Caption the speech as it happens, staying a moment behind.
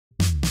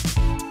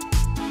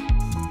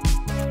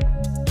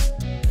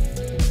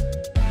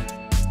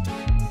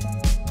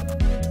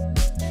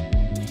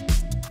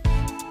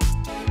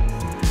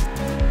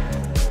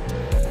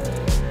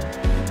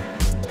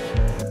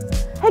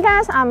Hey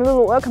guys, I'm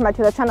Lulu. Welcome back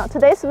to the channel.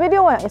 Today's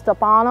video will install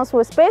BONOSS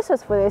with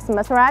spacers for this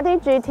Maserati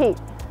GT.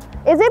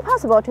 Is it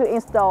possible to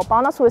install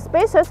BONOSS with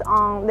spacers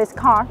on this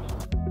car?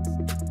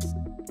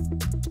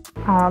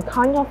 Are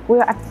kind of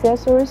wheel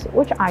accessories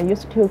which are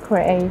used to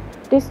create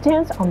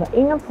distance on the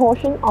inner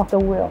portion of the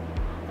wheel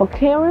for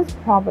clearance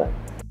problem.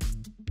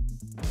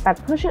 By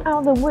pushing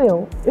out the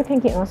wheel, you can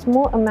get a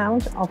small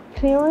amount of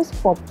clearance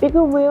for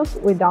bigger wheels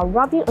without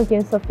rubbing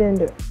against the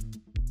fender.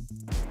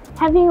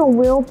 Having a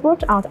wheel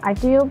brought out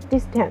ideal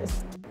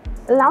distance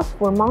allows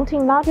for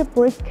mounting larger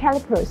brake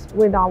calipers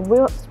without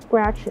wheel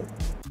scratching.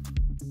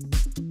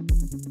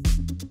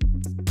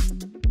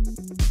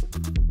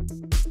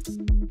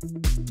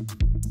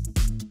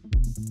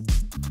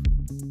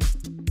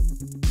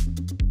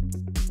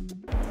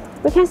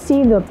 We can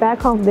see the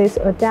back of these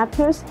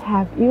adapters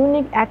have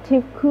unique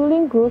active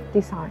cooling groove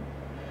design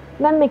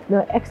that make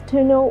the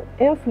external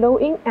air flow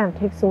in and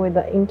takes away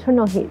the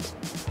internal heat,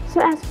 so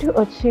as to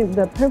achieve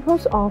the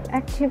purpose of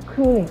active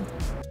cooling,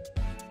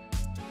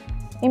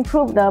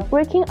 improve the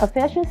braking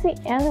efficiency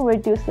and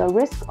reduce the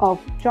risk of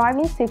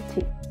driving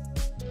safety.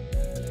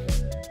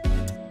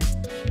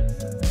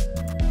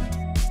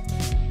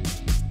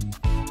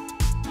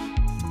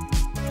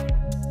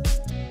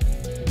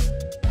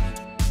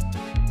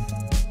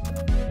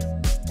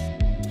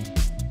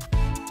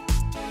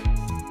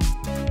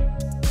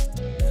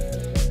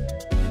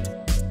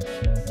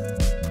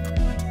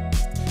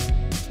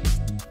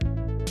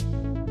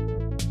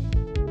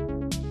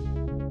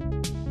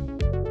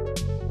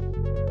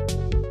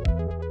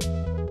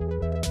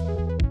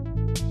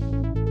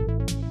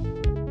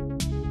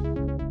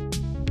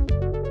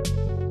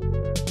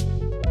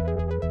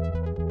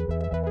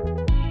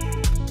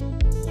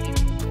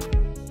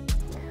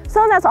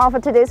 So that's all for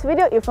today's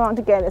video. If you want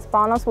to get this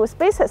BONOSS with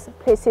spacers,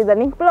 please see the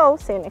link below.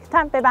 See you next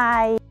time. Bye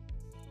bye.